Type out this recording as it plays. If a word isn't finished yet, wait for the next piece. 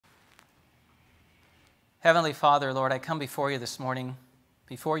Heavenly Father, Lord, I come before you this morning,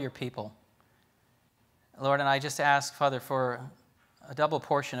 before your people. Lord, and I just ask, Father, for a double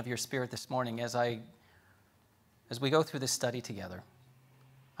portion of your Spirit this morning as we go through this study together.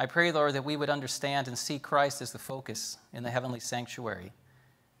 I pray, Lord, that we would understand and see Christ as the focus in the heavenly sanctuary,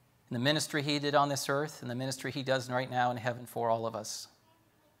 in the ministry he did on this earth, and the ministry he does right now in heaven for all of us,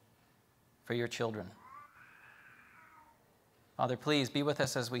 for your children. Father, please be with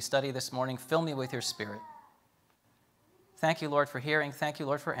us as we study this morning. Fill me with your Spirit. Thank you, Lord, for hearing. Thank you,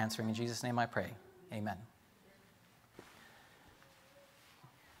 Lord, for answering. In Jesus' name I pray. Amen.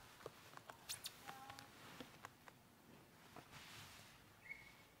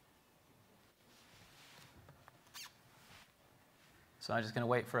 So I'm just going to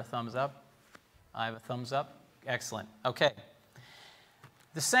wait for a thumbs up. I have a thumbs up. Excellent. Okay.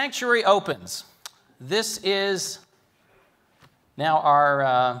 The sanctuary opens. This is now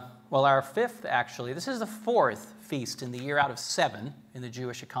our fifth, actually. This is the fourth feast in the year out of 7 in the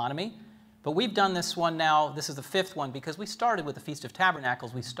Jewish economy. But we've done this one now. This is the fifth one because we started with the Feast of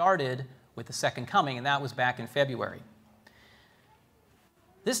Tabernacles. We started with the Second Coming, and that was back in February.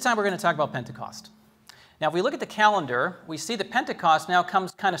 This time we're going to talk about Pentecost. Now, if we look at the calendar, we see that Pentecost now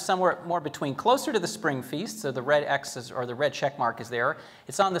comes kind of somewhere more between closer to the spring feast, so the red X or the red check mark is there.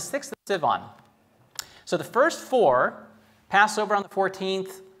 It's on the 6th of Sivan. So the first 4, Passover on the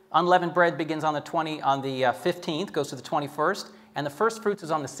 14th, unleavened bread begins on the 15th, goes to the 21st, and the first fruits is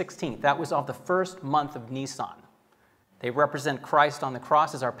on the 16th. That was of the first month of Nisan. They represent Christ on the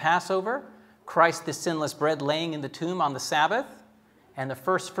cross as our Passover, Christ the sinless bread laying in the tomb on the Sabbath, and the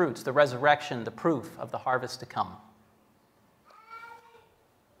first fruits, the resurrection, the proof of the harvest to come.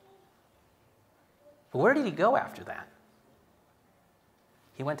 But where did he go after that?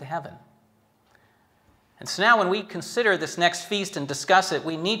 He went to heaven. And so now when we consider this next feast and discuss it,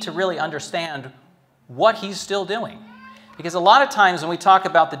 we need to really understand what he's still doing. Because a lot of times when we talk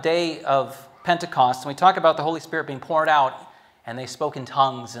about the day of Pentecost, and we talk about the Holy Spirit being poured out, and they spoke in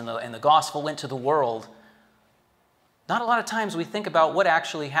tongues, and the gospel went to the world, not a lot of times we think about what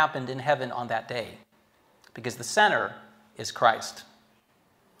actually happened in heaven on that day, because the center is Christ.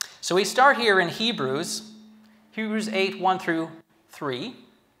 So we start here in Hebrews 8, 1 through 3.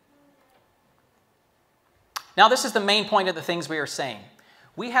 Now this is the main point of the things we are saying.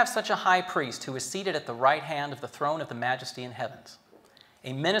 We have such a high priest who is seated at the right hand of the throne of the majesty in heavens,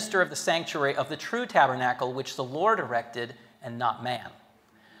 a minister of the sanctuary of the true tabernacle which the Lord erected and not man.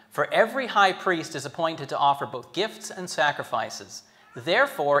 For every high priest is appointed to offer both gifts and sacrifices.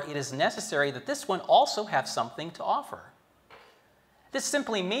 Therefore, it is necessary that this one also have something to offer. This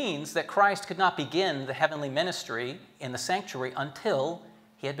simply means that Christ could not begin the heavenly ministry in the sanctuary until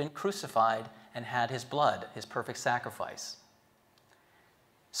he had been crucified and had his blood, his perfect sacrifice.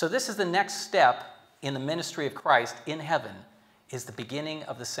 So this is the next step in the ministry of Christ in heaven, is the beginning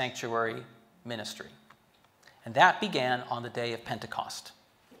of the sanctuary ministry. And that began on the day of Pentecost.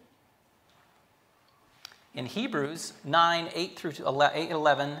 In Hebrews 9, 8 through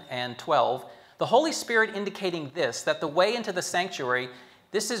 11 and 12, the Holy Spirit indicating this, that the way into the sanctuary,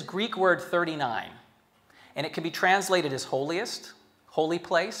 this is Greek word 39, and it can be translated as holiest, holy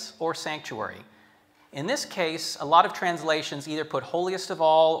place, or sanctuary. In this case, a lot of translations either put holiest of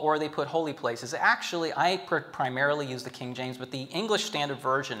all or they put holy places. Actually, I primarily use the King James, but the English Standard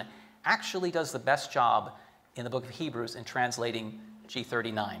Version actually does the best job in the book of Hebrews in translating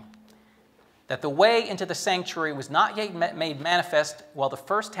G39. That the way into the sanctuary was not yet made manifest while the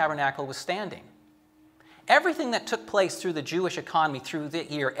first tabernacle was standing. Everything that took place through the Jewish economy through the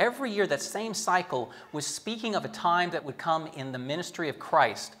year, every year, that same cycle was speaking of a time that would come in the ministry of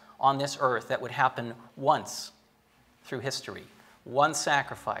Christ on this earth that would happen once through history. One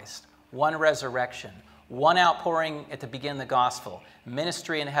sacrifice, one resurrection, one outpouring at the beginning of the gospel,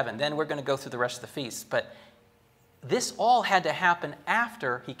 ministry in heaven. Then we're going to go through the rest of the feast. But this all had to happen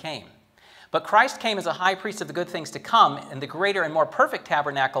after he came. But Christ came as a high priest of the good things to come, in the greater and more perfect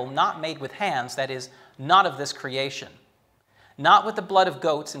tabernacle, not made with hands, that is, not of this creation. Not with the blood of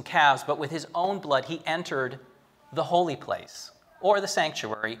goats and calves, but with his own blood he entered the holy place, or the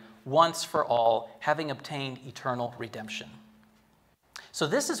sanctuary, once for all, having obtained eternal redemption. So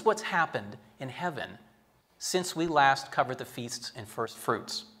this is what's happened in heaven since we last covered the feasts and first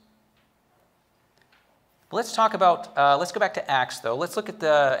fruits. Let's talk about, let's go back to Acts, though. Let's look at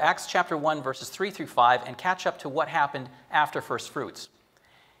the Acts chapter 1, verses 3 through 5, and catch up to what happened after first fruits.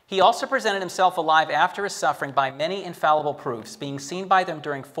 He also presented himself alive after his suffering by many infallible proofs, being seen by them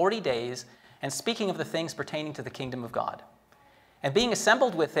during 40 days, and speaking of the things pertaining to the kingdom of God. And being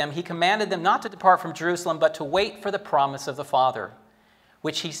assembled with them, he commanded them not to depart from Jerusalem, but to wait for the promise of the Father,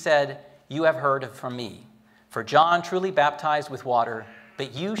 which he said, "You have heard from me." For John truly baptized with water,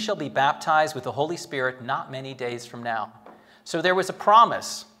 but you shall be baptized with the Holy Spirit not many days from now. So there was a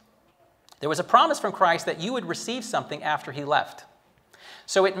promise. There was a promise from Christ that you would receive something after he left.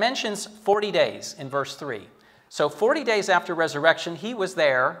 So it mentions 40 days in verse 3. So 40 days after resurrection, he was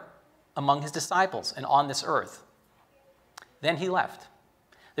there among his disciples and on this earth. Then he left.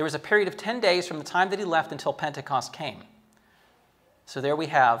 There was a period of 10 days from the time that he left until Pentecost came. So there we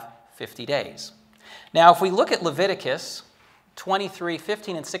have 50 days. Now, if we look at Leviticus 23,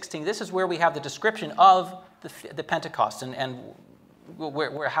 15, and 16, this is where we have the description of the Pentecost and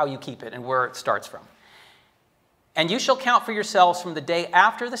how you keep it and where it starts from. And you shall count for yourselves from the day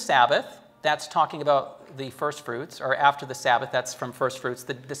after the Sabbath, that's talking about the first fruits, or after the Sabbath, that's from first fruits.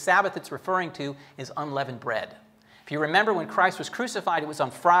 The Sabbath it's referring to is unleavened bread. If you remember when Christ was crucified, it was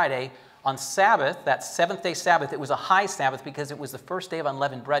on Friday. On Sabbath, that seventh-day Sabbath, it was a high Sabbath because it was the first day of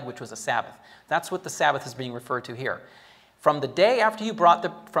unleavened bread, which was a Sabbath. That's what the Sabbath is being referred to here. From the day after you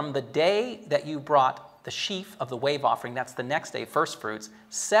brought from the day that you brought the sheaf of the wave offering, that's the next day, first fruits,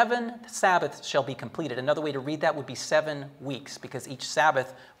 7 Sabbaths shall be completed. Another way to read that would be 7 weeks, because each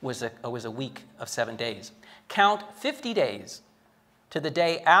Sabbath was a week of 7 days. Count 50 days to the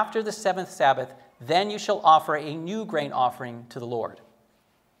day after the 7th Sabbath, then you shall offer a new grain offering to the Lord.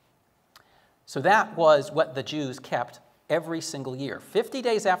 So that was what the Jews kept every single year. 50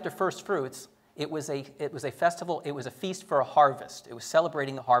 days after first fruits, it was a festival, it was a feast for a harvest. It was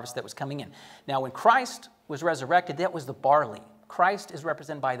celebrating the harvest that was coming in. Now, when Christ was resurrected, that was the barley. Christ is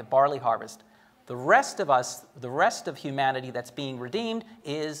represented by the barley harvest. The rest of us, the rest of humanity that's being redeemed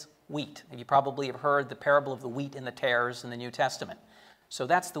is wheat. And you probably have heard the parable of the wheat and the tares in the New Testament. So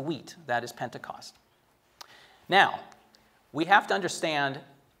that's the wheat. That is Pentecost. Now, we have to understand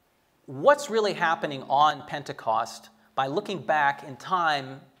what's really happening on Pentecost by looking back in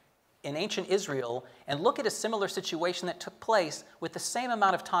time in ancient Israel and look at a similar situation that took place with the same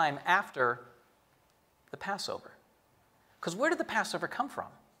amount of time after the Passover. Because where did the Passover come from?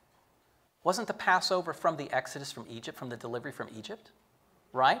 Wasn't the Passover from the Exodus from Egypt, from the delivery from Egypt?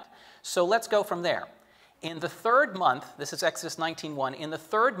 Right? So let's go from there. In the 3rd month, this is Exodus 19:1, in the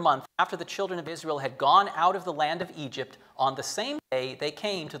 3rd month after the children of Israel had gone out of the land of Egypt, on the same day they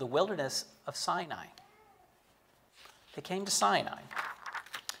came to the wilderness of Sinai. They came to Sinai.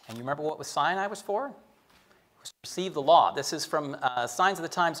 And you remember what Sinai was for? It was to receive the law. This is from Signs of the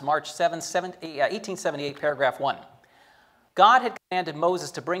Times, March 7, 1878, paragraph 1. God had commanded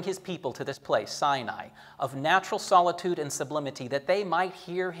Moses to bring his people to this place, Sinai, of natural solitude and sublimity, that they might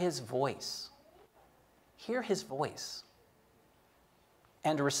hear his voice. Hear his voice.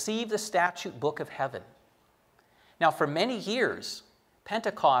 And receive the statute book of heaven. Now, for many years,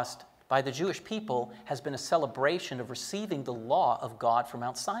 Pentecost by the Jewish people has been a celebration of receiving the law of God from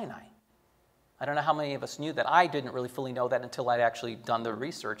Mount Sinai. I don't know how many of us knew that. I didn't really fully know that until I'd actually done the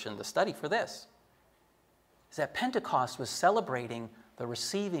research and the study for this. Is that Pentecost was celebrating the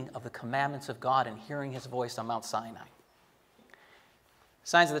receiving of the commandments of God and hearing his voice on Mount Sinai.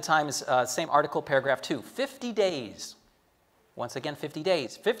 Signs of the Times, same article, paragraph 2. 50 days. Once again, 50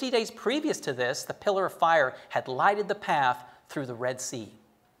 days. 50 days previous to this, the pillar of fire had lighted the path through the Red Sea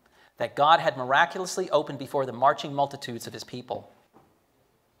that God had miraculously opened before the marching multitudes of his people.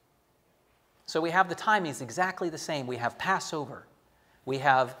 So we have the timings exactly the same. We have Passover. We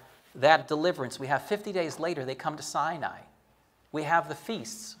have that deliverance. We have 50 days later, they come to Sinai. We have the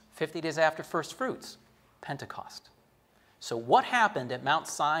feasts, 50 days after first fruits, Pentecost. So what happened at Mount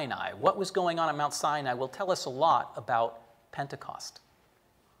Sinai, what was going on at Mount Sinai, will tell us a lot about Pentecost.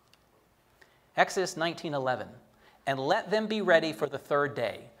 Exodus 19:11, and let them be ready for the 3rd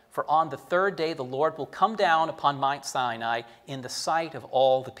day, for on the 3rd day the Lord will come down upon Mount Sinai in the sight of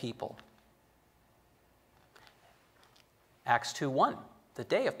all the people. Acts 2:1, the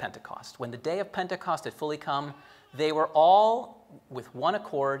day of Pentecost. When the day of Pentecost had fully come, they were all with one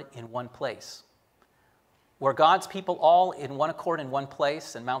accord in one place. Were God's people all in one accord in one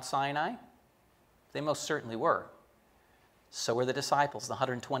place in Mount Sinai? They most certainly were. So were the disciples, the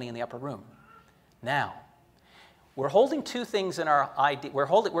 120 in the upper room. Now, we're holding 2 things in our idea. We're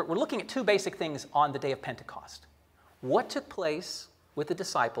looking at 2 basic things on the day of Pentecost. What took place with the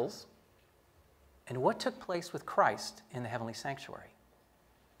disciples and what took place with Christ in the heavenly sanctuary?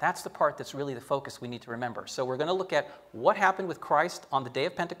 That's the part that's really the focus we need to remember. So we're going to look at what happened with Christ on the day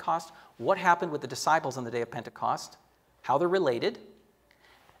of Pentecost, what happened with the disciples on the day of Pentecost, how they're related,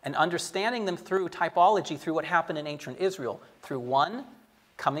 and understanding them through typology, through what happened in ancient Israel, through 1,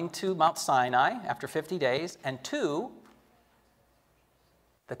 coming to Mount Sinai after 50 days, and 2,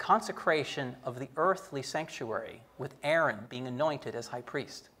 the consecration of the earthly sanctuary with Aaron being anointed as high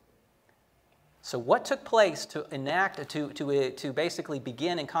priest. So what took place to enact, to basically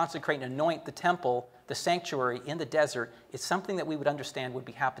begin and consecrate and anoint the temple, the sanctuary in the desert, is something that we would understand would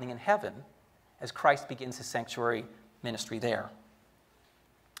be happening in heaven as Christ begins his sanctuary ministry there.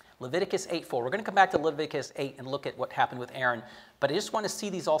 Leviticus 8:4. We're going to come back to Leviticus 8 and look at what happened with Aaron, but I just want to see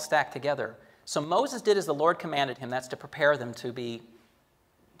these all stacked together. So Moses did as the Lord commanded him. That's to prepare them to be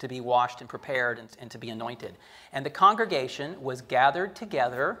washed and prepared and to be anointed. And the congregation was gathered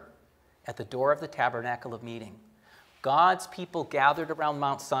together at the door of the tabernacle of meeting. God's people gathered around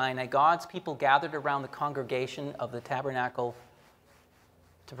Mount Sinai. God's people gathered around the congregation of the tabernacle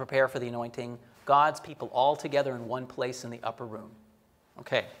to prepare for the anointing. God's people all together in one place in the upper room.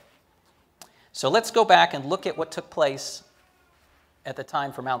 Okay. So let's go back and look at what took place at the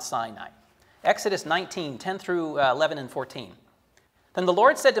time for Mount Sinai. Exodus 19, 10 through 11 and 14. Then the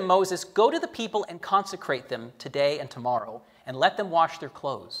Lord said to Moses, "Go to the people and consecrate them today and tomorrow, and let them wash their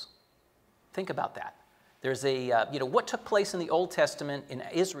clothes." Think about that. There's what took place in the Old Testament in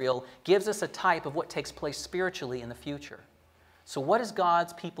Israel gives us a type of what takes place spiritually in the future. So what is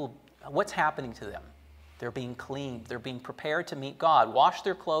God's people, what's happening to them? They're being cleaned. They're being prepared to meet God. Wash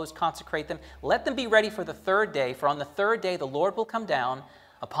their clothes, consecrate them. Let them be ready for the third day, for on the third day the Lord will come down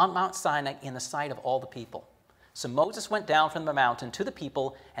upon Mount Sinai in the sight of all the people. So Moses went down from the mountain to the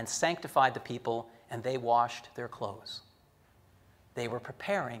people and sanctified the people, and they washed their clothes. They were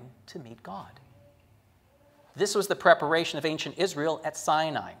preparing to meet God. This was the preparation of ancient Israel at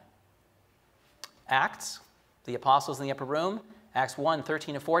Sinai. Acts, the apostles in the upper room, Acts 1,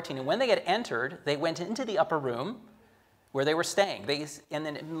 13 and 14. And when they had entered, they went into the upper room where they were staying. And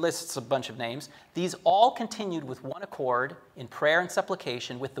then it lists a bunch of names. These all continued with one accord in prayer and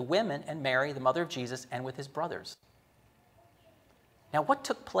supplication with the women and Mary, the mother of Jesus, and with his brothers. Now, what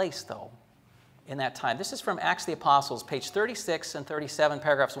took place, though, in that time? This is from Acts of the Apostles, page 36 and 37,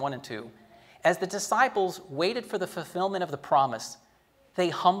 paragraphs 1 and 2. As the disciples waited for the fulfillment of the promise, they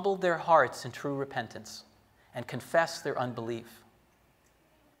humbled their hearts in true repentance and confessed their unbelief.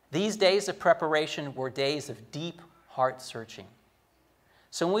 These days of preparation were days of deep heart searching.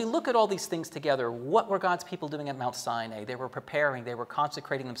 So when we look at all these things together, what were God's people doing at Mount Sinai? They were preparing, they were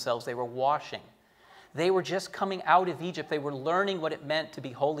consecrating themselves, they were washing. They were just coming out of Egypt. They were learning what it meant to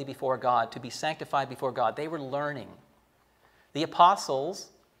be holy before God, to be sanctified before God. They were learning. The apostles,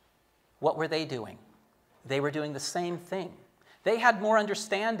 what were they doing? They were doing the same thing. They had more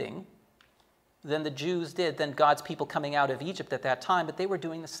understanding than the Jews did, than God's people coming out of Egypt at that time, but they were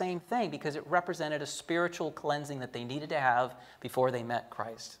doing the same thing because it represented a spiritual cleansing that they needed to have before they met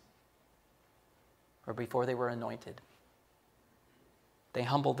Christ or before they were anointed. They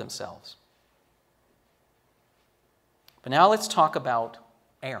humbled themselves. But now let's talk about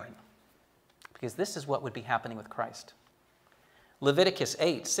Aaron, because this is what would be happening with Christ. Leviticus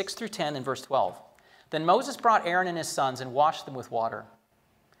 8, 6 through 10 and verse 12. Then Moses brought Aaron and his sons and washed them with water.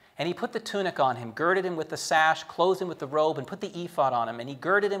 And he put the tunic on him, girded him with the sash, clothed him with the robe, and put the ephod on him. And he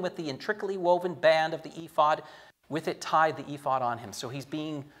girded him with the intricately woven band of the ephod. With it tied the ephod on him. So he's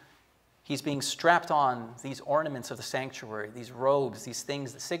being strapped on these ornaments of the sanctuary, these robes, these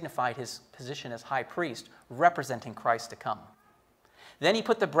things that signified his position as high priest, representing Christ to come. Then he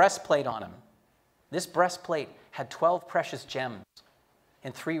put the breastplate on him. This breastplate had 12 precious gems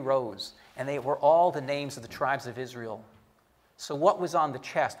in 3 rows, and they were all the names of the tribes of Israel. So what was on the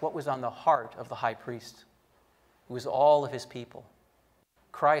chest? What was on the heart of the high priest? It was all of his people.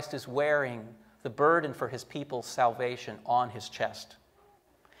 Christ is wearing the burden for his people's salvation on his chest.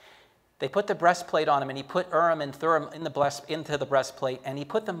 They put the breastplate on him, and he put Urim and Thummim into the breastplate, and he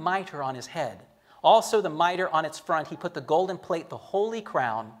put the mitre on his head. Also the mitre on its front, he put the golden plate, the holy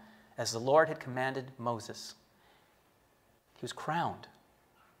crown, as the Lord had commanded Moses. He was crowned.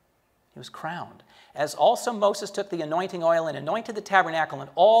 He was crowned. As also Moses took the anointing oil and anointed the tabernacle and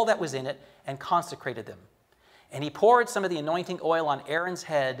all that was in it and consecrated them. And he poured some of the anointing oil on Aaron's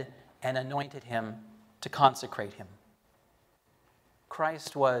head and anointed him to consecrate him.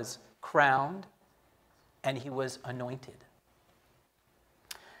 Christ was crowned and he was anointed.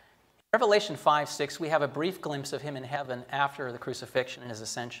 In Revelation 5:6, we have a brief glimpse of him in heaven after the crucifixion and his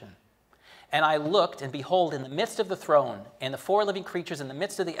ascension. And I looked, and behold, in the midst of the throne, and the 4 living creatures in the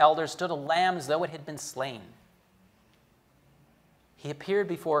midst of the elders, stood a lamb as though it had been slain. He appeared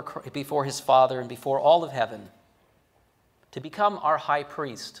before his Father and before all of heaven to become our high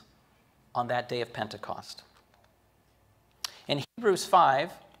priest on that day of Pentecost. In Hebrews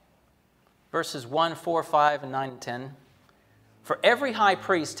 5, verses 1, 4, 5, and 9 and 10, for every high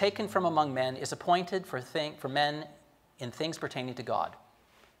priest taken from among men is appointed for men in things pertaining to God,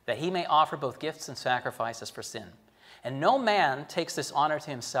 that he may offer both gifts and sacrifices for sin. And no man takes this honor to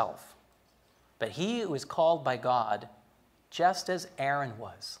himself, But he who is called by God, just as Aaron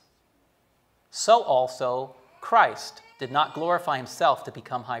was, so also Christ did not glorify himself to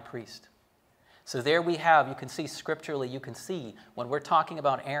become high priest. So there we have, you can see scripturally, you can see when we're talking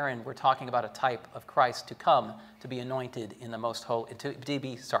about Aaron, we're talking about a type of Christ to come to be anointed in the most holy,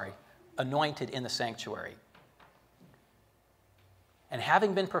 anointed in the sanctuary. And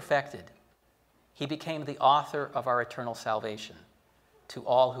having been perfected, he became the author of our eternal salvation to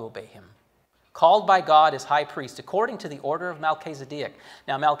all who obey him. Called by God as high priest according to the order of Melchizedek.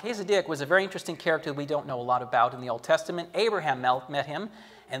 Now, Melchizedek was a very interesting character we don't know a lot about in the Old Testament. Abraham met him,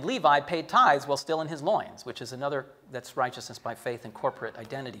 and Levi paid tithes while still in his loins, which is another, that's righteousness by faith and corporate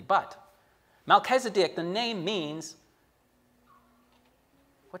identity. But Melchizedek, the name means,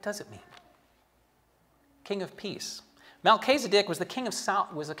 what does it mean? King of peace. Melchizedek was the king of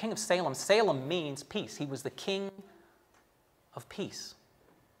Salem. Salem means peace. He was the king of peace.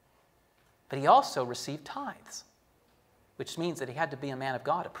 But he also received tithes, which means that he had to be a man of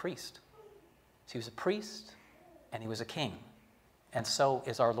God, a priest. So he was a priest and he was a king. And so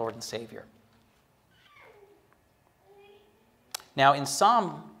is our Lord and Savior. Now in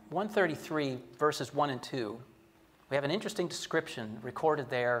Psalm 133, verses 1 and 2, we have an interesting description recorded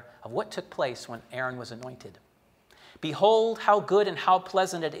there of what took place when Aaron was anointed. Behold, how good and how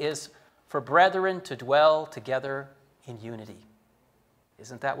pleasant it is for brethren to dwell together in unity.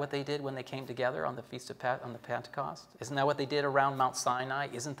 Isn't that what they did when they came together on the Feast of on the Pentecost? Isn't that what they did around Mount Sinai?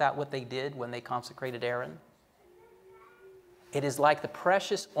 Isn't that what they did when they consecrated Aaron? It is like the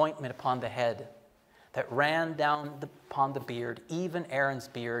precious ointment upon the head that ran down upon the beard, even Aaron's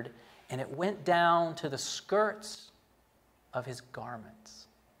beard, and it went down to the skirts of his garments.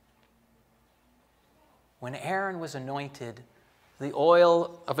 When Aaron was anointed, the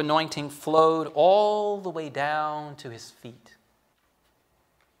oil of anointing flowed all the way down to his feet.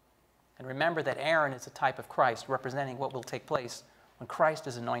 And remember that Aaron is a type of Christ, representing what will take place when Christ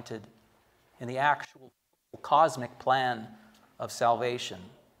is anointed in the actual cosmic plan of salvation.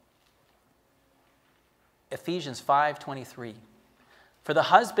 Ephesians 5:23. For the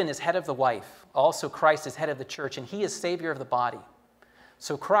husband is head of the wife, also Christ is head of the church, and he is Savior of the body.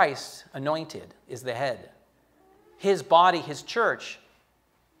 So Christ, anointed, is the head. His body, his church,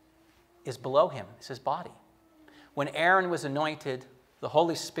 is below him. It's his body. When Aaron was anointed, the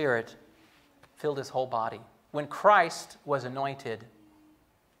Holy Spirit filled his whole body. When Christ was anointed,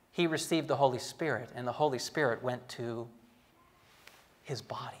 he received the Holy Spirit, and the Holy Spirit went to his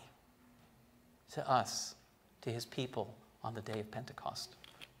body, to us, to his people on the day of Pentecost.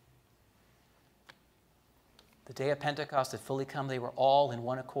 The day of Pentecost had fully come. They were all in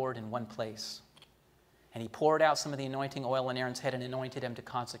one accord in one place. And he poured out some of the anointing oil on Aaron's head and anointed him to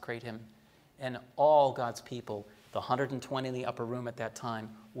consecrate him. And all God's people, the 120 in the upper room at that time,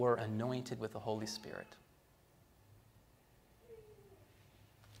 were anointed with the Holy Spirit.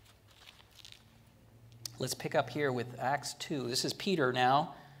 Let's pick up here with Acts 2. This is Peter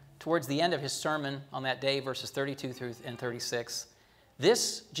now, towards the end of his sermon on that day, verses 32 through and 36.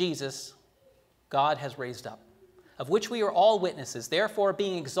 This Jesus God has raised up, of which we are all witnesses. Therefore,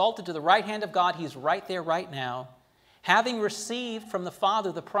 being exalted to the right hand of God, he's right there right now, having received from the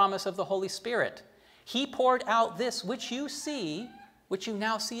Father the promise of the Holy Spirit, he poured out this which you see, which you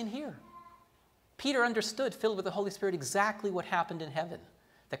now see and hear. Peter understood, filled with the Holy Spirit, exactly what happened in heaven,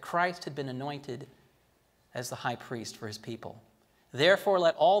 that Christ had been anointed as the high priest for his people. Therefore,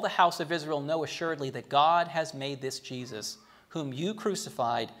 let all the house of Israel know assuredly that God has made this Jesus, whom you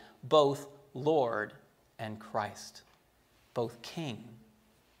crucified, both Lord and Christ, both King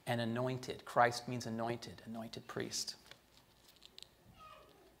and anointed. Christ means anointed, anointed priest.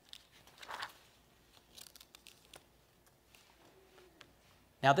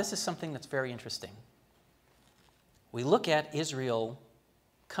 Now, this is something that's very interesting. We look at Israel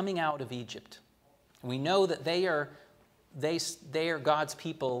coming out of Egypt. We know that they are God's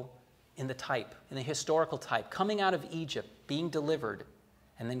people in the type, in the historical type, coming out of Egypt, being delivered,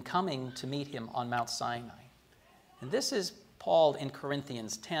 and then coming to meet him on Mount Sinai. And this is Paul in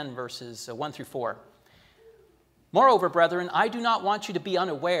Corinthians 10, verses 1 through 4. Moreover, brethren, I do not want you to be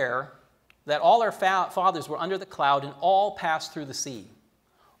unaware that all our fathers were under the cloud and all passed through the sea.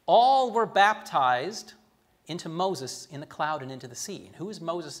 All were baptized into Moses in the cloud and into the sea. And who is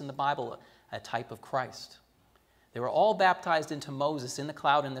Moses in the Bible? A type of Christ. They were all baptized into Moses in the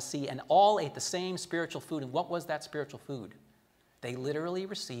cloud and the sea, and all ate the same spiritual food. And what was that spiritual food? They literally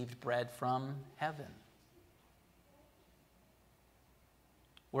received bread from heaven.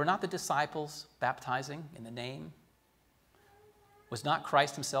 Were not the disciples baptizing in the name? Was not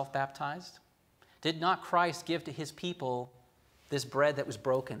Christ himself baptized? Did not Christ give to his people this bread that was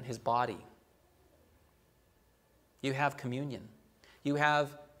broken, his body? You have communion. You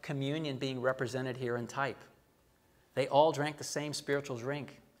have communion being represented here in type. They all drank the same spiritual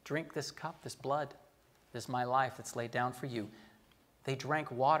drink. Drink this cup, this blood. This is my life that's laid down for you. They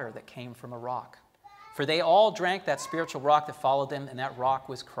drank water that came from a rock. For they all drank that spiritual rock that followed them, and that rock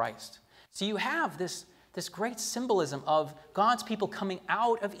was Christ. So you have this great symbolism of God's people coming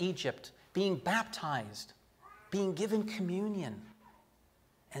out of Egypt, being baptized, being given communion,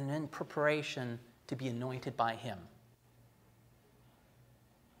 and then preparation to be anointed by Him.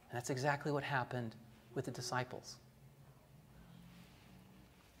 And that's exactly what happened with the disciples.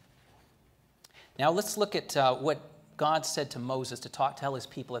 Now let's look at what God said to Moses to tell his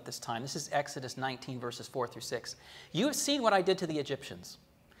people at this time. This is Exodus 19, verses 4 through 6. You have seen what I did to the Egyptians,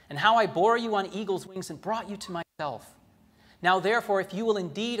 and how I bore you on eagle's wings and brought you to myself. Now therefore, if you will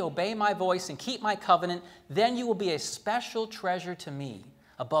indeed obey my voice and keep my covenant, then you will be a special treasure to me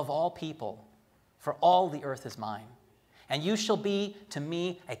above all people, for all the earth is mine. And you shall be to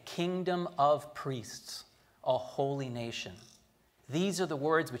me a kingdom of priests, a holy nation. These are the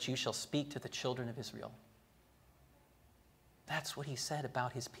words which you shall speak to the children of Israel. That's what he said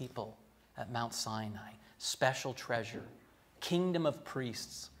about his people at Mount Sinai. Special treasure, kingdom of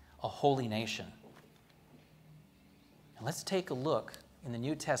priests, a holy nation. And let's take a look in the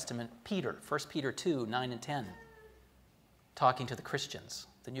New Testament, Peter, 1 Peter 2, 9 and 10, talking to the Christians,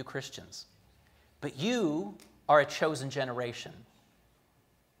 the new Christians. But you are a chosen generation,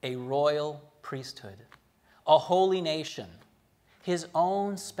 a royal priesthood, a holy nation, his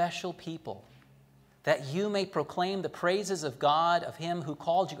own special people, that you may proclaim the praises of God, of him who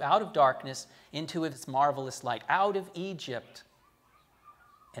called you out of darkness into his marvelous light, out of Egypt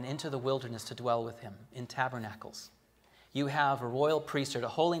and into the wilderness to dwell with him in tabernacles. You have a royal priesthood, a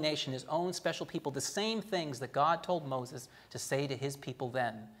holy nation, his own special people, the same things that God told Moses to say to his people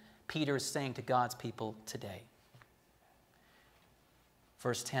then, Peter is saying to God's people today.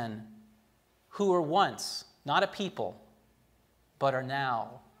 Verse 10, who were once not a people, but are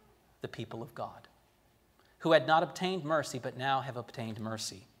now the people of God, who had not obtained mercy, but now have obtained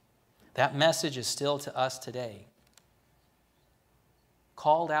mercy. That message is still to us today.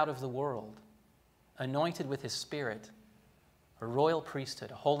 Called out of the world, anointed with his Spirit, a royal priesthood,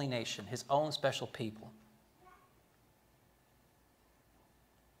 a holy nation, his own special people.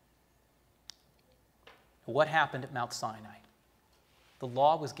 What happened at Mount Sinai? The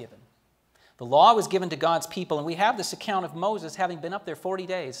law was given. The law was given to God's people, and we have this account of Moses having been up there 40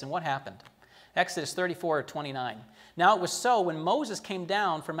 days, and what happened? Exodus 34, 29. Now it was so when Moses came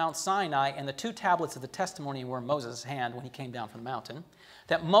down from Mount Sinai, and the 2 tablets of the testimony were in Moses' hand when he came down from the mountain,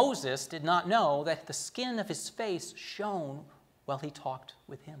 that Moses did not know that the skin of his face shone while he talked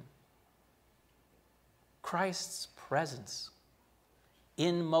with him. Christ's presence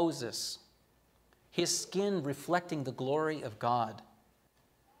in Moses, his skin reflecting the glory of God.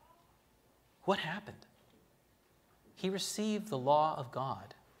 What happened? He received the law of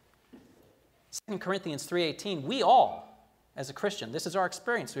God. 2 Corinthians 3:18, we all, as a Christian, this is our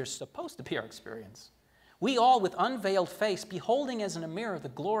experience. We're supposed to be our experience. We all, with unveiled face, beholding as in a mirror the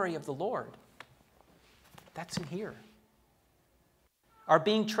glory of the Lord. That's in here. Are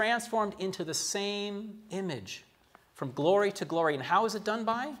being transformed into the same image from glory to glory. And how is it done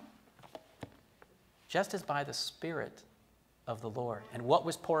by? Just as by the Spirit of the Lord. And what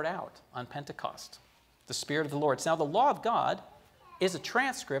was poured out on Pentecost? The Spirit of the Lord. So now the law of God is a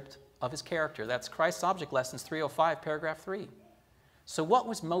transcript of his character. That's Christ's Object Lessons 305, paragraph 3. So what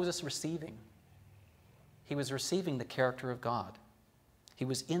was Moses receiving? He was receiving the character of God. He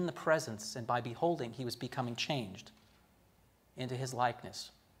was in the presence, and by beholding, he was becoming changed into his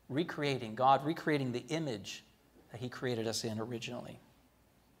likeness, recreating the image that he created us in originally.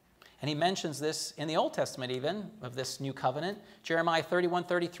 And he mentions this in the Old Testament even, of this new covenant, Jeremiah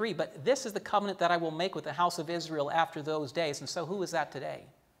 31:33. But this is the covenant that I will make with the house of Israel after those days. And so who is that today?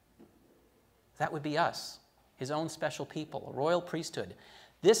 That would be us, his own special people, a royal priesthood.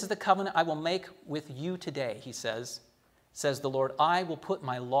 This is the covenant I will make with you today, he says the Lord. I will put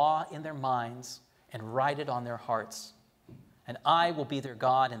my law in their minds and write it on their hearts. And I will be their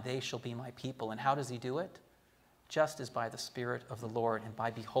God, and they shall be my people. And how does he do it? Just as by the Spirit of the Lord and by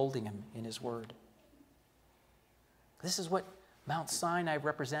beholding him in his word. This is what Mount Sinai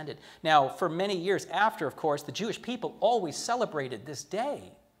represented. Now, for many years after, of course, the Jewish people always celebrated this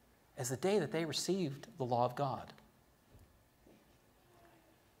day as the day that they received the law of God.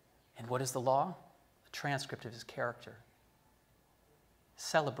 And what is the law? A transcript of his character.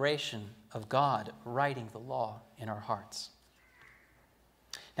 Celebration of God writing the law in our hearts.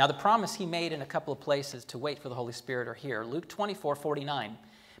 Now, the promise he made in a couple of places to wait for the Holy Spirit are here. Luke 24:49.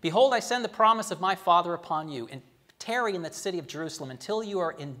 Behold, I send the promise of my Father upon you. And tarry in the city of Jerusalem until you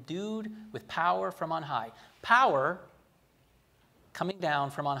are endued with power from on high. Power coming down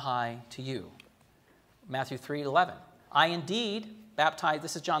from on high to you. Matthew 3:11. I indeed baptize,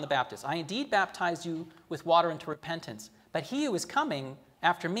 this is John the Baptist, I indeed baptize you with water into repentance, but he who is coming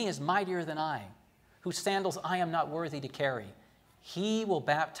after me is mightier than I, whose sandals I am not worthy to carry. He will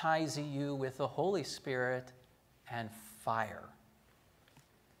baptize you with the Holy Spirit and fire.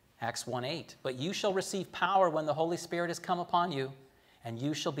 Acts 1:8. But you shall receive power when the Holy Spirit has come upon you, and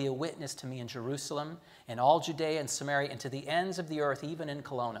you shall be a witness to me in Jerusalem and all Judea and Samaria and to the ends of the earth, even in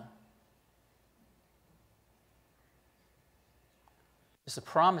Kelowna. It's the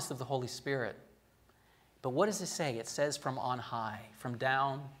promise of the Holy Spirit. But what does it say? It says from on high, from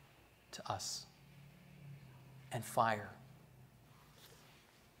down to us, and fire.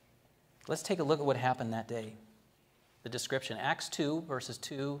 Let's take a look at what happened that day. The description, Acts 2, verses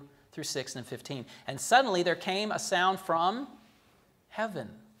 2 through 6 and 15. And suddenly there came a sound from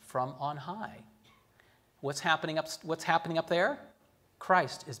heaven, from on high. What's happening up there?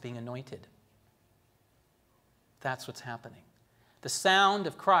 Christ is being anointed. That's what's happening. The sound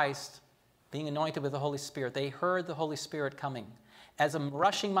of Christ being anointed with the Holy Spirit. They heard the Holy Spirit coming as a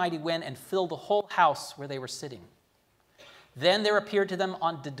rushing mighty wind and filled the whole house where they were sitting. Then there appeared to them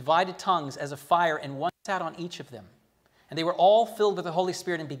on divided tongues as a fire, and one sat on each of them. And they were all filled with the Holy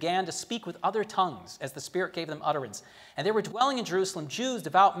Spirit and began to speak with other tongues as the Spirit gave them utterance. And there were dwelling in Jerusalem Jews,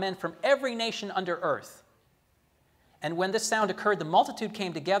 devout men from every nation under earth. And when this sound occurred, the multitude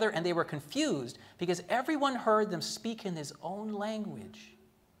came together, and they were confused because everyone heard them speak in his own language.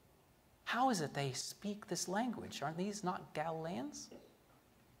 How is it they speak this language? Aren't these not Galileans?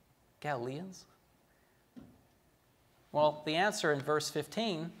 Galileans? Well, the answer in verse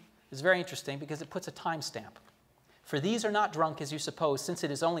 15 is very interesting because it puts a timestamp. For these are not drunk as you suppose, since it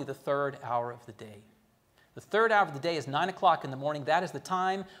is only the third hour of the day. The third hour of the day is 9 o'clock in the morning. That is the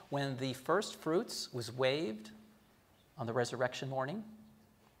time when the first fruits was waved on the resurrection morning.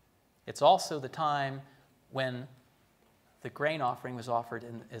 It's also the time when the grain offering was offered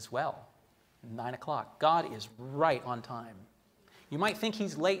as well, 9 o'clock. God is right on time. You might think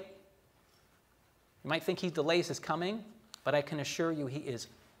he's late. You might think he delays his coming, but I can assure you he is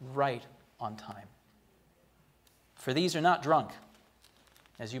right on time. For these are not drunk,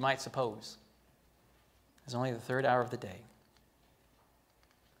 as you might suppose. It's only the third hour of the day.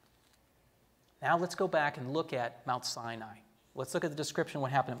 Now let's go back and look at Mount Sinai. Let's look at the description of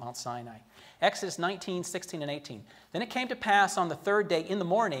what happened at Mount Sinai. Exodus 19, 16, and 18. Then it came to pass on the third day in the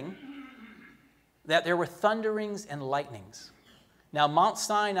morning that there were thunderings and lightnings. Now Mount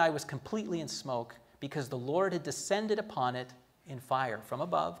Sinai was completely in smoke because the Lord had descended upon it in fire. From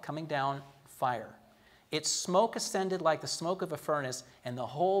above, coming down, fire. Its smoke ascended like the smoke of a furnace, and the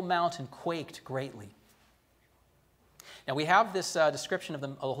whole mountain quaked greatly. Now we have this description of the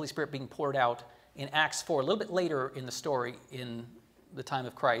Holy Spirit being poured out in Acts 4, a little bit later in the story in the time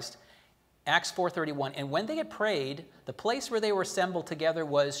of Christ. Acts 4:31, and when they had prayed, the place where they were assembled together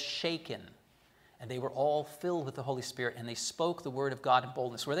was shaken, and they were all filled with the Holy Spirit, and they spoke the word of God in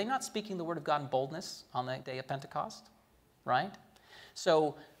boldness. Were they not speaking the word of God in boldness on the day of Pentecost? Right?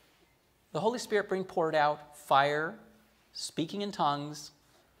 So the Holy Spirit being poured out, fire, speaking in tongues,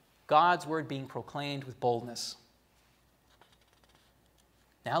 God's word being proclaimed with boldness.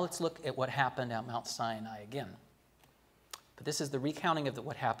 Now let's look at what happened at Mount Sinai again. But this is the recounting of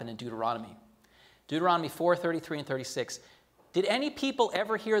what happened in Deuteronomy. Deuteronomy 4:33 and 36. Did any people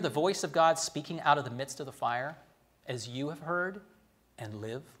ever hear the voice of God speaking out of the midst of the fire, as you have heard and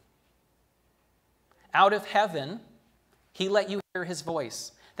live? Out of heaven he let you hear his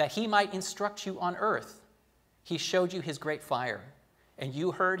voice, that he might instruct you on earth. He showed you his great fire, and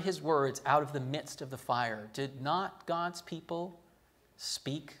you heard his words out of the midst of the fire. Did not God's people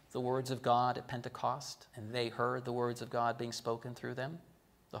speak the words of God at Pentecost, and they heard the words of God being spoken through them?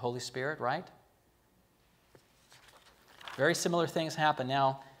 The Holy Spirit, right? Very similar things happen.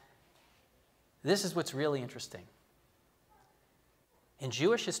 Now, this is what's really interesting. In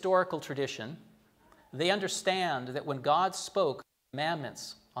Jewish historical tradition, they understand that when God spoke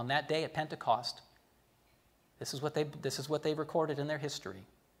commandments on that day at Pentecost, this is what they recorded in their history,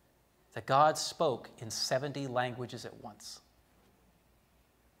 that God spoke in 70 languages at once.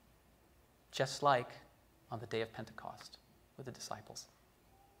 Just like on the day of Pentecost with the disciples.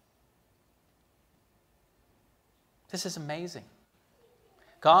 This is amazing.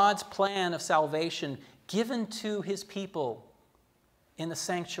 God's plan of salvation given to his people in the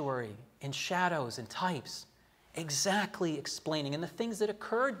sanctuary, in shadows and types, exactly explaining, and the things that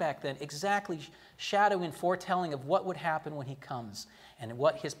occurred back then, exactly shadowing and foretelling of what would happen when he comes and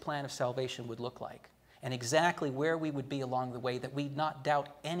what his plan of salvation would look like. and exactly where we would be along the way, that we'd not doubt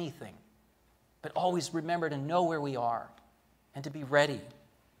anything, but always remember to know where we are and to be ready.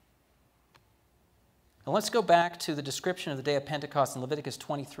 Now let's go back to the description of the day of Pentecost in Leviticus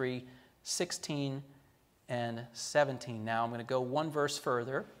 23, 16 and 17. Now I'm going to go one verse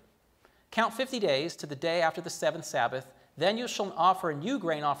further. Count 50 days to the day after the seventh Sabbath. Then you shall offer a new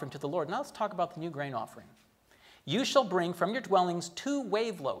grain offering to the Lord. Now let's talk about the new grain offering. You shall bring from your dwellings 2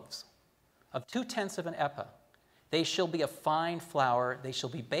 wave loaves of 2/10 of an ephah. They shall be of fine flour. They shall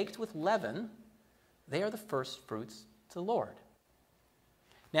be baked with leaven. They are the first fruits to the Lord.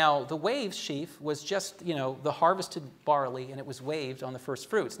 Now, the wave sheaf was just, the harvested barley, and it was waved on the first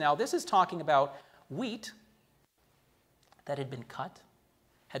fruits. Now, this is talking about wheat that had been cut,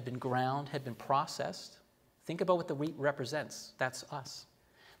 had been ground, had been processed. Think about what the wheat represents. That's us.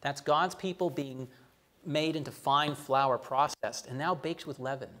 That's God's people being made into fine flour, processed, and now baked with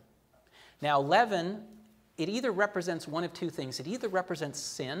leaven. Now, leaven, it either represents one of two things. It either represents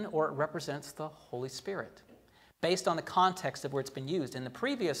sin or it represents the Holy Spirit, based on the context of where it's been used. In the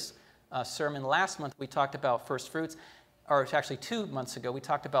previous sermon last month, we talked about first fruits, or actually 2 months ago, we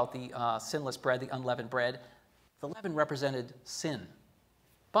talked about the sinless bread, the unleavened bread. The leaven represented sin.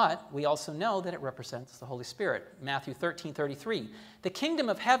 But we also know that it represents the Holy Spirit. Matthew 13:33. The kingdom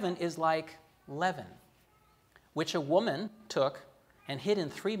of heaven is like leaven, which a woman took and hid in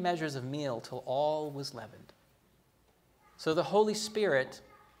 3 measures of meal till all was leavened. So the Holy Spirit,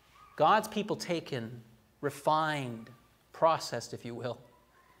 God's people taken, refined, processed, if you will,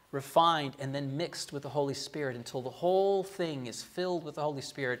 refined and then mixed with the Holy Spirit until the whole thing is filled with the Holy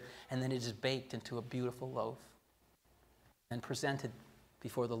Spirit, and then it is baked into a beautiful loaf and presented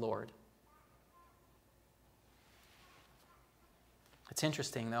before the Lord. It's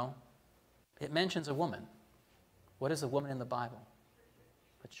interesting, though. It mentions a woman. What is a woman in the Bible?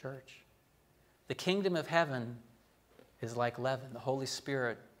 A church. The kingdom of heaven is like leaven, the Holy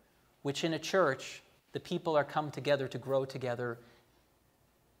Spirit, which in a church, the people are come together to grow together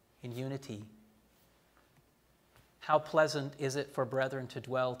in unity. How pleasant is it for brethren to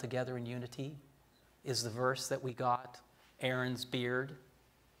dwell together in unity, is the verse that we got. Aaron's beard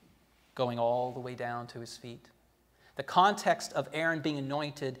going all the way down to his feet. The context of Aaron being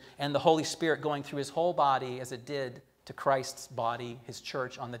anointed and the Holy Spirit going through his whole body as it did to Christ's body, his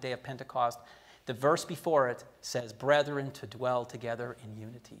church, on the day of Pentecost. The verse before it says, brethren, to dwell together in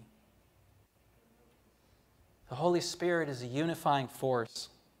unity. The Holy Spirit is a unifying force.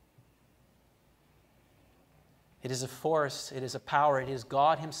 It is a force, it is a power, it is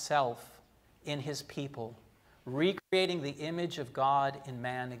God himself in his people, recreating the image of God in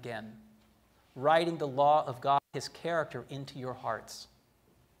man again, writing the law of God, his character, into your hearts.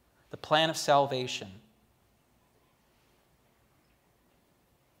 The plan of salvation.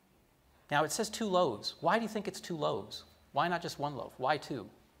 Now it says 2 loaves. Why do you think it's 2 loaves? Why not just 1 loaf? Why 2?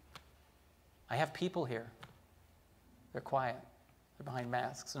 I have people here. They're quiet. They're behind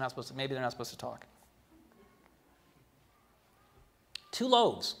masks. Maybe they're not supposed to talk. 2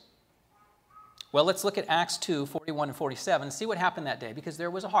 loaves. Well, let's look at Acts 2, 41 and 47 and see what happened that day, because there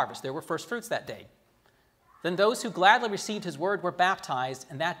was a harvest. There were first fruits that day. Then those who gladly received his word were baptized,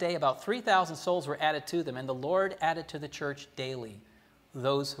 and that day about 3,000 souls were added to them, and the Lord added to the church daily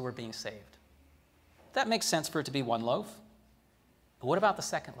those who were being saved. That makes sense for it to be 1 loaf. But what about the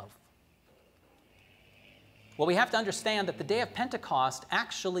second loaf? Well, we have to understand that the day of Pentecost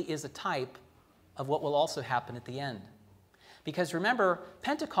actually is a type of what will also happen at the end. Because remember,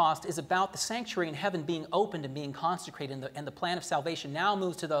 Pentecost is about the sanctuary in heaven being opened and being consecrated, and the plan of salvation now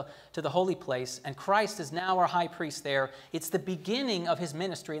moves to the holy place, and Christ is now our high priest there. It's the beginning of his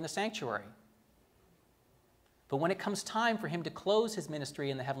ministry in the sanctuary. But when it comes time for him to close his ministry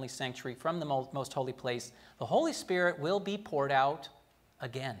in the heavenly sanctuary from the most holy place, the Holy Spirit will be poured out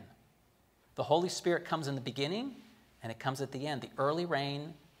again. The Holy Spirit comes in the beginning, and it comes at the end, the early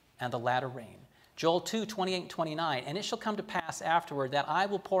rain and the latter rain. Joel 2, 28 and 29, and it shall come to pass afterward that I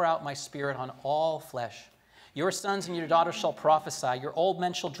will pour out my spirit on all flesh. Your sons and your daughters shall prophesy, your old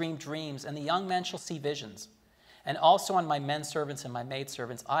men shall dream dreams, and the young men shall see visions. And also on my men servants and my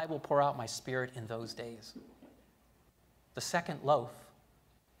maidservants I will pour out my spirit in those days. The second loaf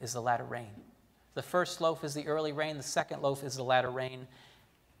is the latter rain. The first loaf is the early rain, the second loaf is the latter rain.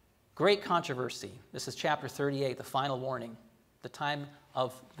 Great controversy. This is chapter 38, the final warning, the time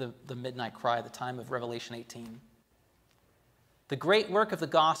of the midnight cry, the time of Revelation 18. The great work of the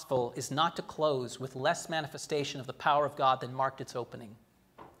gospel is not to close with less manifestation of the power of God than marked its opening.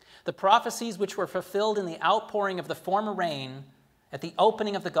 The prophecies which were fulfilled in the outpouring of the former rain at the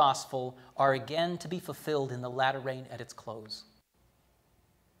opening of the gospel are again to be fulfilled in the latter rain at its close.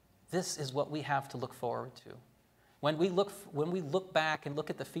 This is what we have to look forward to. When we look back and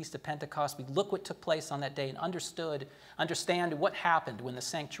look at the Feast of Pentecost, we look what took place on that day and understand what happened when the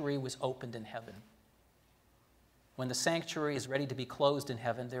sanctuary was opened in heaven. When the sanctuary is ready to be closed in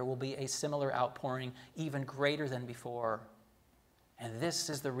heaven, there will be a similar outpouring, even greater than before. And this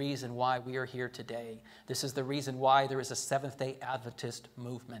is the reason why we are here today. This is the reason why there is a Seventh-day Adventist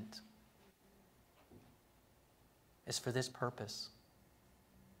movement. It's for this purpose.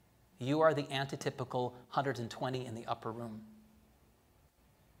 You are the antitypical 120 in the upper room.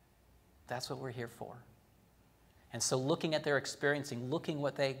 That's what we're here for. And so looking at their experiencing, looking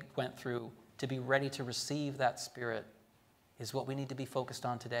what they went through to be ready to receive that Spirit is what we need to be focused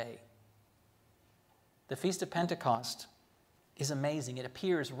on today. The Feast of Pentecost is amazing. It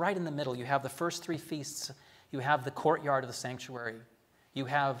appears right in the middle. You have the first three feasts. You have the courtyard of the sanctuary. You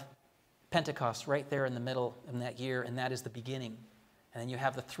have Pentecost right there in the middle in that year, and that is the beginning. And then you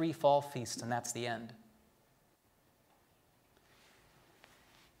have the three fall feasts, and that's the end.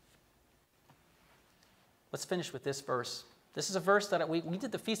 Let's finish with this verse. This is a verse that we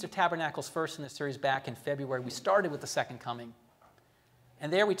did the Feast of Tabernacles first in this series back in February. We started with the second coming.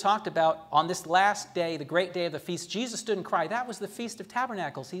 And there we talked about on this last day, the great day of the feast, Jesus stood and cried. That was the Feast of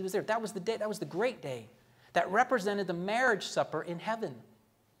Tabernacles. He was there. That was the day. That was the great day. That represented the marriage supper in heaven.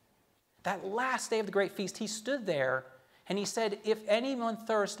 That last day of the great feast, he stood there and he said, if anyone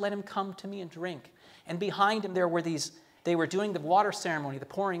thirsts, let him come to me and drink. And behind him there were they were doing the water ceremony, the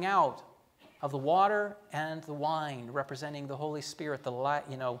pouring out of the water and the wine, representing the Holy Spirit,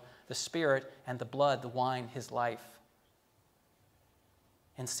 the Spirit and the blood, the wine, his life.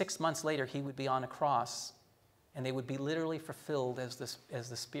 And 6 months later, he would be on a cross, and they would be literally fulfilled as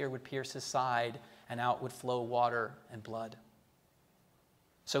the spear would pierce his side, and out would flow water and blood.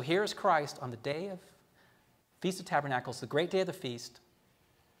 So here's Christ on the day of Feast of Tabernacles, the great day of the feast,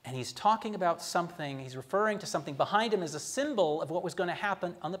 and he's talking about something, he's referring to something behind him as a symbol of what was going to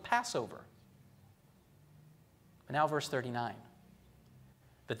happen on the Passover. But now verse 39.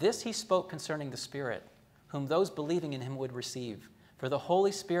 But this he spoke concerning the Spirit, whom those believing in him would receive. For the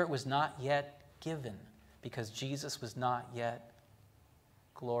Holy Spirit was not yet given, because Jesus was not yet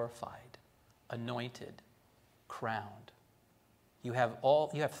glorified, anointed, crowned. You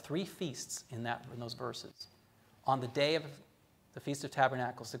have three feasts in those verses. On the day of the Feast of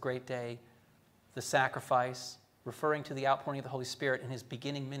Tabernacles, the great day, the sacrifice, referring to the outpouring of the Holy Spirit in his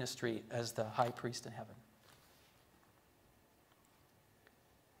beginning ministry as the high priest in heaven.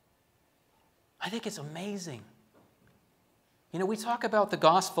 I think it's amazing. You know, we talk about the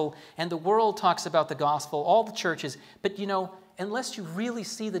gospel, and the world talks about the gospel, all the churches, but unless you really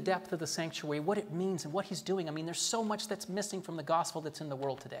see the depth of the sanctuary, what it means and what he's doing, there's so much that's missing from the gospel that's in the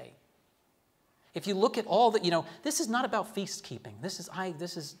world today. If you look at all that, this is not about feast keeping. There's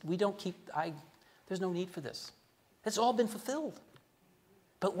no need for this. It's all been fulfilled.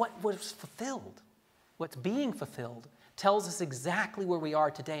 But what was fulfilled, what's being fulfilled, tells us exactly where we are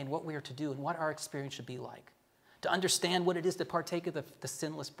today and what we are to do and what our experience should be like. To understand what it is to partake of the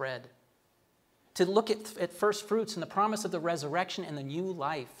sinless bread. To look at first fruits and the promise of the resurrection and the new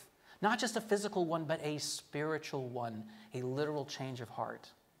life. Not just a physical one, but a spiritual one. A literal change of heart.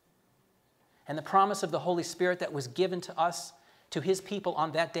 And the promise of the Holy Spirit that was given to us, to his people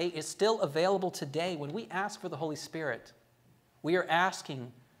on that day, is still available today. When we ask for the Holy Spirit, we are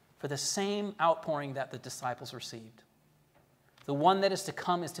asking for the same outpouring that the disciples received. The one that is to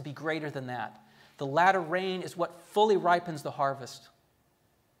come is to be greater than that. The latter rain is what fully ripens the harvest.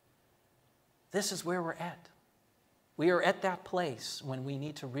 This is where we're at. We are at that place when we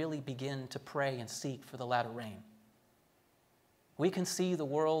need to really begin to pray and seek for the latter rain. We can see the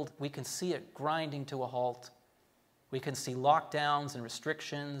world, we can see it grinding to a halt. We can see lockdowns and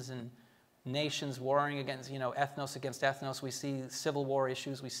restrictions and nations warring against, ethnos against ethnos. We see civil war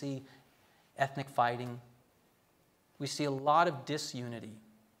issues. We see ethnic fighting. We see a lot of disunity.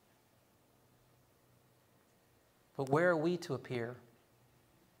 But where are we to appear?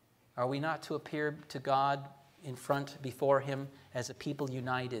 Are we not to appear to God in front before him as a people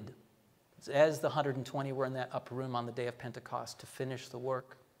united? As the 120 were in that upper room on the day of Pentecost to finish the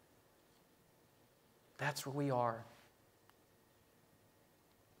work. That's where we are.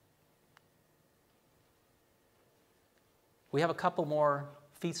 We have a couple more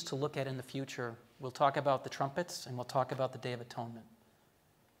feasts to look at in the future. We'll talk about the trumpets and we'll talk about the Day of Atonement.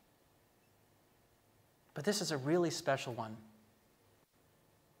 But this is a really special one.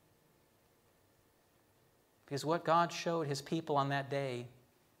 Because what God showed his people on that day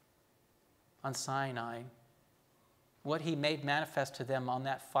on Sinai, what he made manifest to them on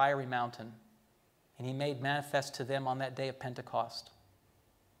that fiery mountain, and he made manifest to them on that day of Pentecost,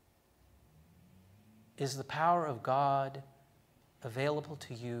 is the power of God available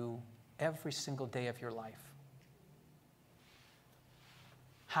to you every single day of your life.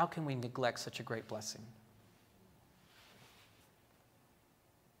 How can we neglect such a great blessing?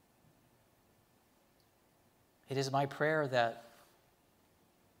 It is my prayer that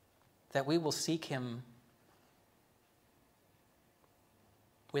we will seek him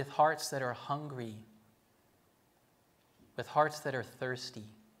with hearts that are hungry, with hearts that are thirsty,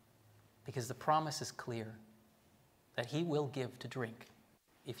 because the promise is clear that he will give to drink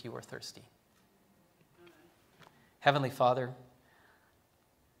if you are thirsty. Heavenly Father,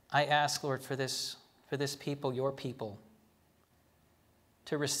 I ask, Lord, for this people, your people,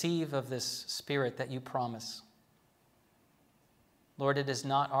 to receive of this Spirit that you promise. Lord, it is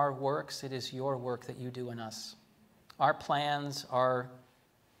not our works, it is your work that you do in us. Our plans, our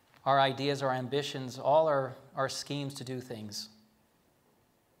ideas, our ambitions, all our schemes to do things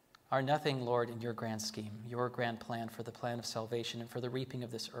are nothing, Lord, in your grand scheme, your grand plan for the plan of salvation and for the reaping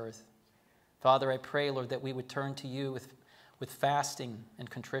of this earth. Father, I pray, Lord, that we would turn to you with fasting and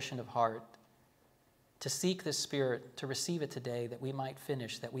contrition of heart, to seek this Spirit, to receive it today, that we might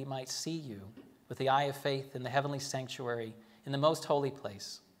finish, that we might see you with the eye of faith in the heavenly sanctuary, in the most holy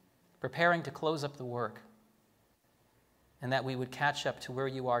place, preparing to close up the work, and that we would catch up to where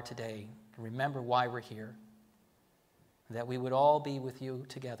you are today and remember why we're here, and that we would all be with you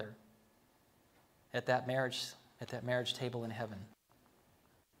together at that marriage table in heaven.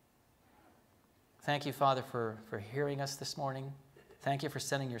 Thank you, Father, for hearing us this morning. Thank you for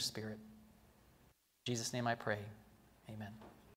sending your Spirit. In Jesus' name I pray. Amen.